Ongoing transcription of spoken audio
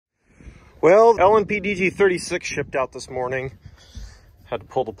Well, LMP DG36 shipped out this morning. Had to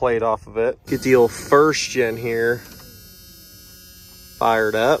pull the plate off of it. Get the old first gen here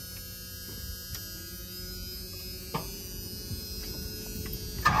fired up.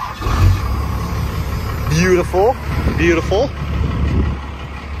 Beautiful, beautiful.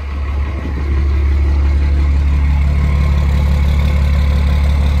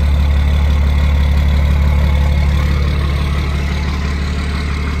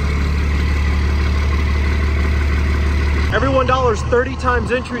 Every $1, 30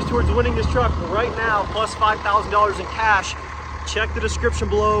 times entries towards winning this truck right now, plus $5,000 in cash. Check the description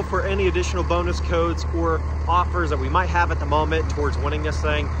below for any additional bonus codes or offers that we might have at the moment towards winning this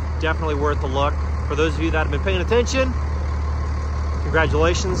thing. Definitely worth a look. For those of you that have been paying attention,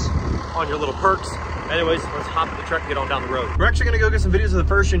 congratulations on your little perks. Anyways, let's hop in the truck and get on down the road. We're actually gonna go get some videos of the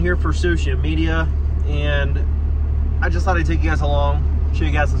first gen here for social media, and I just thought I'd take you guys along, show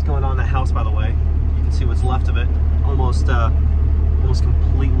you guys what's going on in that house, by the way. You can see what's left of it. Almost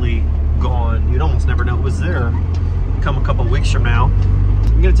completely gone. You'd almost never know it was there come a couple weeks from now.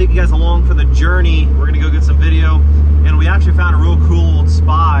 I'm gonna take you guys along for the journey. We're gonna go get some video, and we actually found a real cool old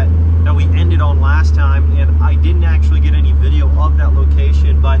spot that we ended on last time, and I didn't actually get any video of that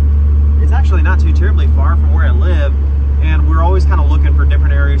location, but it's actually not too terribly far from where I live, and we're always kind of looking for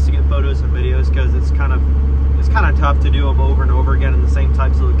different areas to get photos and videos because it's kind of tough to do them over and over again in the same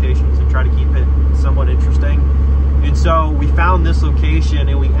types of locations and try to keep it somewhat interesting. And so we found this location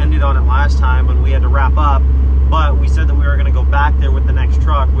and we ended on it last time when we had to wrap up, but we said that we were going to go back there with the next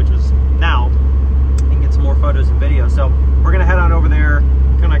truck, which is now, and get some more photos and videos. So we're going to head on over there,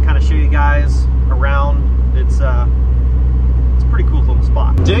 going to kind of show you guys around. It's a pretty cool little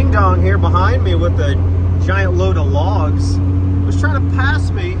spot. Ding Dong here behind me with a giant load of logs was trying to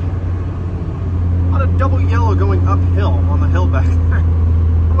pass me on a double yellow going uphill on the hill back there.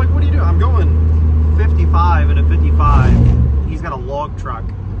 I'm like, what are you doing? I'm going 55 and a 55. He's got a log truck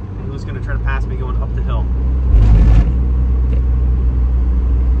and he was going to try to pass me going up the hill.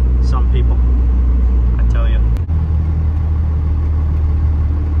 Some people, I tell you.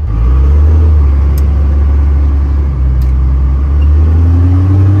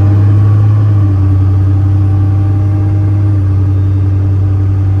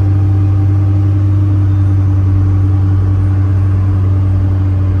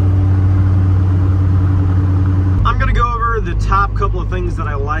 Couple of things that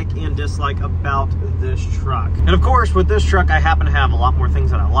I like and dislike about this truck. And of course, with this truck, I happen to have a lot more things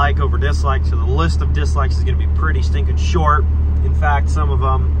that I like over dislikes, so the list of dislikes is going to be pretty stinking short. In fact, some of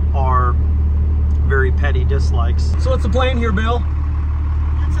them are very petty dislikes. So what's the plan here, Bill?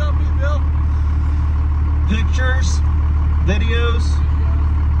 You tell me, Bill. Pictures, videos.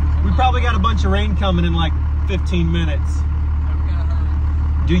 We probably got a bunch of rain coming in like 15 minutes.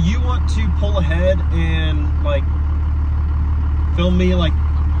 Do you want to pull ahead and like film me like,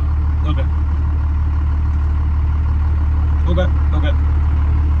 okay.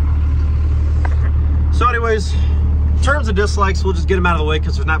 So anyways, in terms of dislikes, we'll just get them out of the way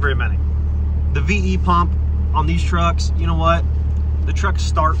because there's not very many. The VE pump on these trucks, you know what? The truck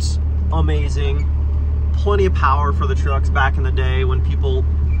starts amazing. Plenty of power for the trucks back in the day when people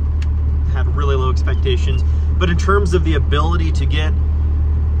had really low expectations. But in terms of the ability to get,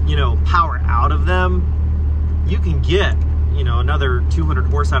 you know, power out of them, you can get, you know, another 200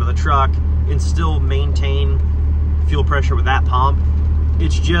 horse out of the truck and still maintain fuel pressure with that pump.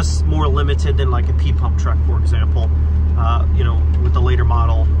 It's just more limited than like a P pump truck, for example, you know, with the later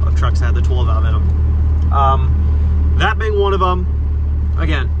model of trucks that had the 12 valve in them. That being one of them,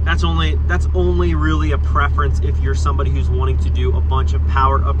 again, that's only really a preference if you're somebody who's wanting to do a bunch of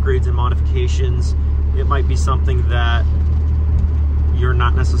power upgrades and modifications. It might be something that you're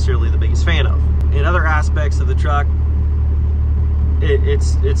not necessarily the biggest fan of. In other aspects of the truck,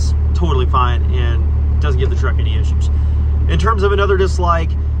 it's totally fine and doesn't give the truck any issues. In terms of another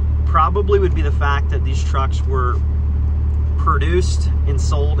dislike, probably would be the fact that these trucks were produced and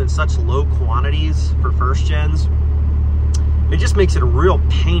sold in such low quantities for first gens. It just makes it a real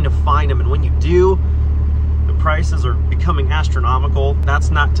pain to find them, and when you do, the prices are becoming astronomical. That's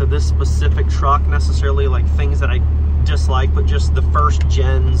not to this specific truck necessarily, like things that I dislike, but just the first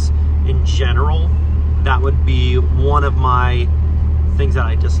gens in general. That would be one of my things that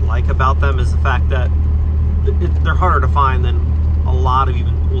I dislike about them, is the fact that they're harder to find than a lot of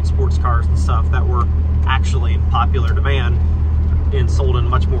even old sports cars and stuff that were actually in popular demand and sold in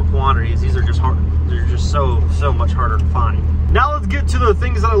much more quantities. These are just hard. They're just so much harder to find. Now let's get to the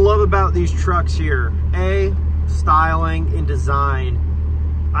things that I love about these trucks here. A, styling and design.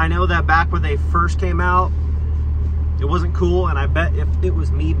 I know that back when they first came out, It wasn't cool, and I bet if it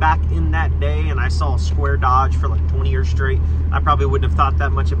was me back in that day and I saw a square Dodge for like 20 years straight, I probably wouldn't have thought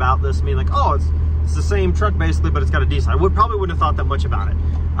that much about this. I mean, like, oh, it's the same truck basically, but it's got a diesel. I probably wouldn't have thought that much about it.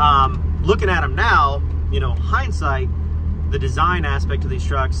 Looking at them now, you know, hindsight, the design aspect of these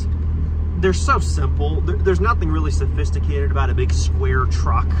trucks, they're so simple. There's nothing really sophisticated about a big square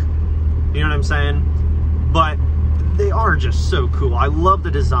truck. You know what I'm saying? But they are just so cool. I love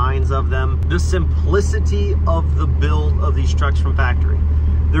the designs of them. The simplicity of the build of these trucks from factory.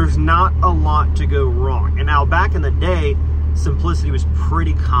 There's not a lot to go wrong. And now back in the day, simplicity was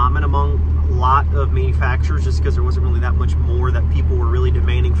pretty common among a lot of manufacturers just because there wasn't really that much more that people were really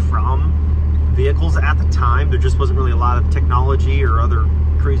demanding from vehicles at the time. There just wasn't really a lot of technology or other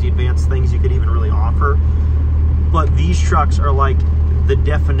crazy advanced things you could even really offer. But these trucks are like the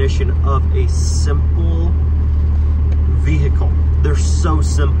definition of a simple vehicle. They're so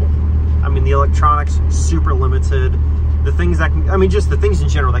simple. I mean, the electronics super limited. The things that can, I mean, just the things in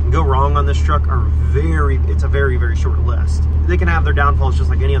general that can go wrong on this truck are it's a very, very short list. They can have their downfalls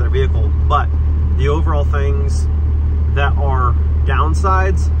just like any other vehicle, but the overall things that are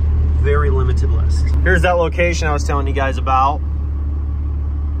downsides, very limited list. Here's that location I was telling you guys about.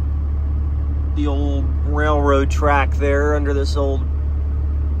 The old railroad track there under this old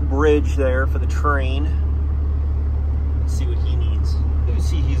bridge there for the train. Let's see what he needs. Let's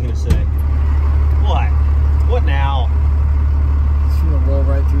see what he's gonna say. What? What now? Just gonna roll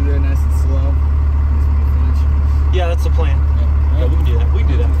right through there nice and slow. Yeah, that's the plan. Yeah, we can do that. We can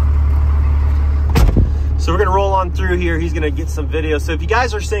do that. So we're gonna roll on through here. He's gonna get some video. So if you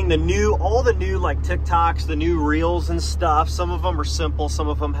guys are seeing all the new like TikToks, the new reels and stuff, some of them are simple, some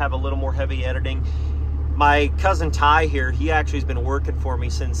of them have a little more heavy editing. My cousin Ty here, he actually has been working for me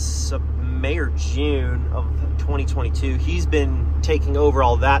since May or June of 2022. He's been taking over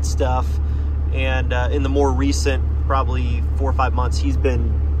all that stuff, and in the more recent, probably 4 or 5 months, he's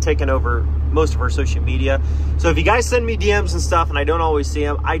been taking over most of our social media. So if you guys send me DMs and stuff and I don't always see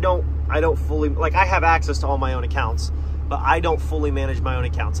them, I don't fully, like, I have access to all my own accounts, but I don't fully manage my own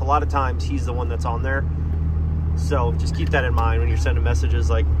accounts. A lot of times he's the one that's on there. So just keep that in mind when you're sending messages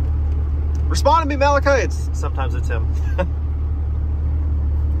like, respond to me, Malachi. Sometimes it's him.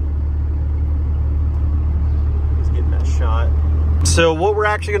 He's getting that shot. So what we're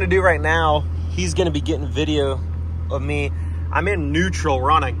actually gonna do right now, he's gonna be getting video of me. I'm in neutral,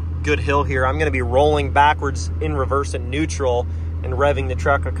 we're on a good hill here. I'm gonna be rolling backwards in reverse in neutral and revving the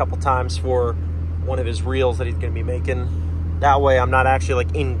truck a couple times for one of his reels that he's gonna be making. That way I'm not actually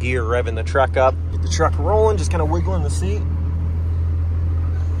like in gear revving the truck up. Get the truck rolling, just kind of wiggling the seat.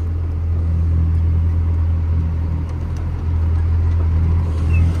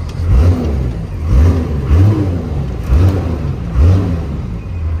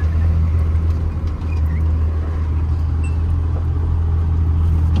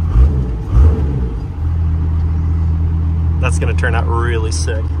 That's gonna turn out really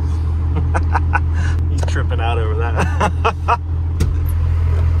sick. He's tripping out over that.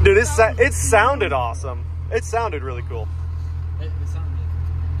 Dude, it sounded awesome. It sounded really cool. It sounded really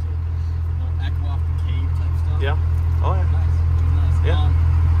cool. Echo off the cave type stuff. Yeah. Oh yeah. Nice. Nice. Yeah.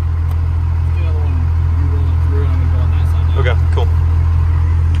 The other one you're rolling through, and I'm gonna go on that side now. Okay, cool.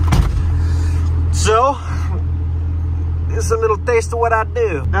 So, this is a little taste of what I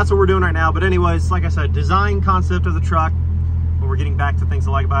do. That's what we're doing right now. But anyways, like I said, design concept of the truck, when we're getting back to things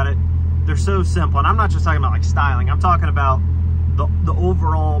I like about it, they're so simple. And I'm not just talking about like styling. I'm talking about the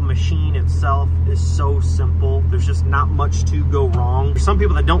overall machine itself is so simple. There's just not much to go wrong. There's some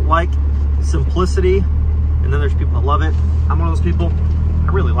people that don't like simplicity, and then there's people that love it. I'm one of those people.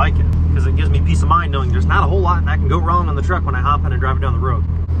 I really like it because it gives me peace of mind knowing there's not a whole lot that can go wrong on the truck when I hop in and drive it down the road.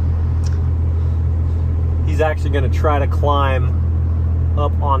 He's actually going to try to climb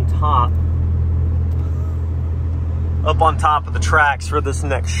up on top of the tracks for this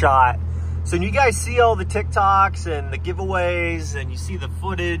next shot. So when you guys see all the TikToks and the giveaways and you see the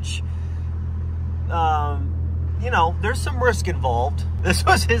footage, you know, there's some risk involved. This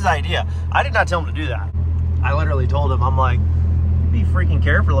was his idea. I did not tell him to do that. I literally told him, I'm like, be freaking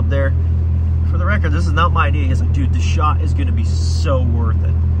careful up there. For the record, this is not my idea. He's like, dude, the shot is going to be so worth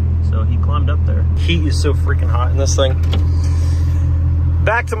it. So he climbed up there. Heat is so freaking hot in this thing.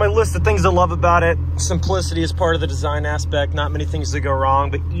 Back to my list of things I love about it. Simplicity is part of the design aspect. Not many things to go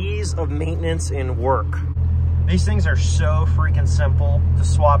wrong, but ease of maintenance and work. These things are so freaking simple to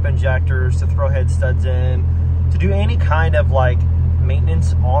swap injectors, to throw head studs in, to do any kind of like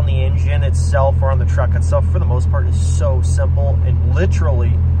maintenance on the engine itself or on the truck itself. For the most part, is so simple, and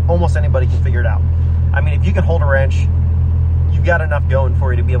literally almost anybody can figure it out. I mean, if you can hold a wrench, you've got enough going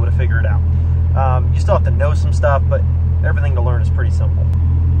for you to be able to figure it out. You still have to know some stuff, but everything to learn is pretty simple.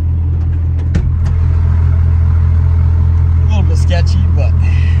 A little bit sketchy, but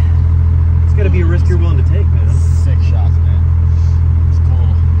it's got to be a risk you're willing to take, man. 6 shots, man. It's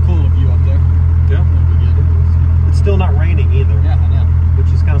cool view up there. Yeah. That'll be good. It's still not raining either. Yeah, I know.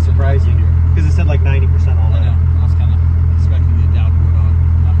 Which is kind of surprising because it said like 90% all I day. know. I was kind of expecting the downpour on,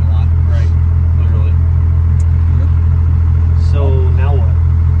 not gonna lie. Right. Literally. Yep. So now what?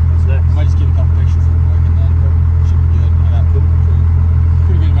 What's next? I might just get a couple pictures real quick and then should be good. I got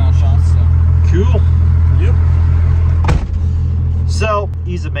pretty good amount of shots, so. Cool. Yep. So,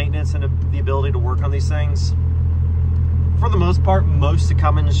 ease of maintenance and the ability to work on these things. For the most part, most of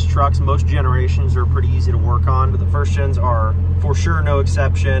Cummins trucks, most generations are pretty easy to work on, but the first gens are for sure no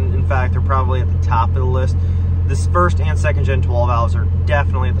exception. In fact, they're probably at the top of the list. This first and second gen 12 valves are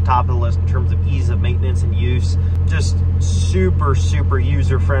definitely at the top of the list in terms of ease of maintenance and use. Just super, super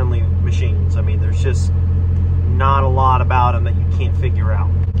user-friendly machines. I mean, there's just not a lot about them that you can't figure out.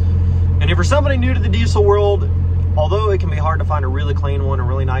 And if you're somebody new to the diesel world, although it can be hard to find a really clean one, a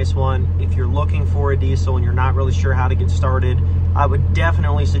really nice one, if you're looking for a diesel and you're not really sure how to get started, I would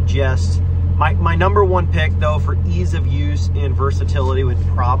definitely suggest, my number one pick though for ease of use and versatility would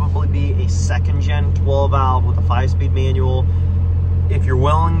probably be a second gen 12 valve with a 5-speed manual. If you're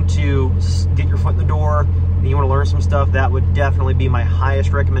willing to get your foot in the door and you want to learn some stuff, that would definitely be my highest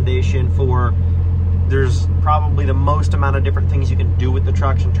recommendation. For there's probably the most amount of different things you can do with the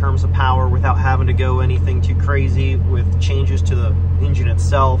trucks in terms of power without having to go anything too crazy with changes to the engine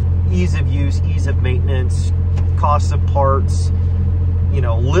itself. Ease of use, ease of maintenance, cost of parts, you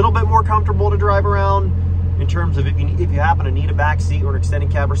know, a little bit more comfortable to drive around in terms of if you happen to need a back seat or an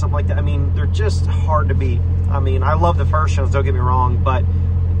extended cab or something like that. I mean, they're just hard to beat. I mean, I love the first ones, don't get me wrong, but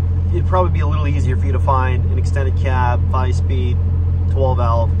it'd probably be a little easier for you to find an extended cab, 5-speed, 12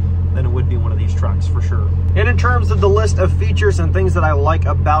 valve than it would be one of these trucks for sure. And in terms of the list of features and things that I like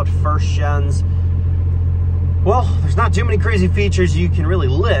about first gens, well, there's not too many crazy features you can really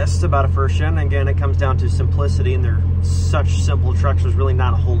list about a first gen. Again, it comes down to simplicity, and they're such simple trucks. There's really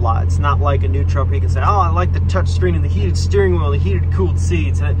not a whole lot. It's not like a new truck where you can say, oh, I like the touch screen and the heated steering wheel, the heated cooled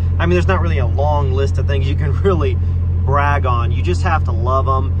seats. I mean, there's not really a long list of things you can really brag on. You just have to love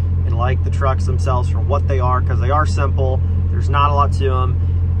them and like the trucks themselves for what they are, because they are simple. There's not a lot to them.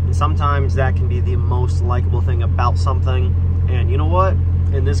 And sometimes that can be the most likable thing about something. And you know what?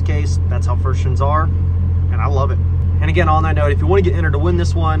 In this case, that's how first gens are. And I love it. And again, on that note, if you want to get entered to win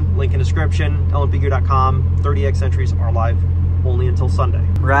this one, link in description, lmpgear.com. 30X entries are live only until Sunday.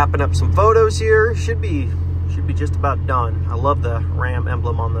 Wrapping up some photos here. Should be just about done. I love the Ram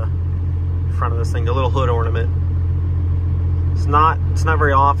emblem on the front of this thing, the little hood ornament. It's not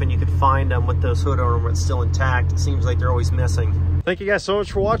very often you could find them with those hood ornaments still intact. It seems like they're always missing. Thank you guys so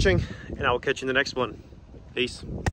much for watching, and I will catch you in the next one. Peace.